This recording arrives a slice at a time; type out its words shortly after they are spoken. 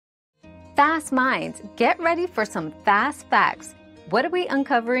Fast minds, get ready for some fast facts. What are we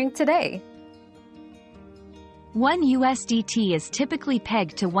uncovering today? 1 USDT is typically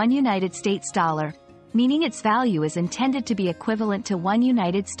pegged to 1 United States dollar, meaning its value is intended to be equivalent to 1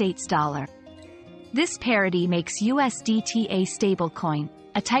 United States dollar. This parity makes USDT a stablecoin,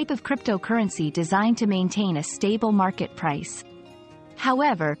 a type of cryptocurrency designed to maintain a stable market price.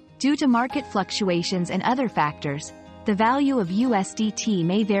 However, due to market fluctuations and other factors, the value of USDT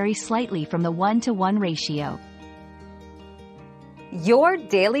may vary slightly from the 1-to-1 ratio. Your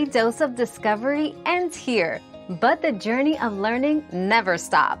daily dose of discovery ends here, but the journey of learning never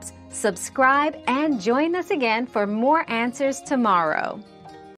stops. Subscribe and join us again for more answers tomorrow.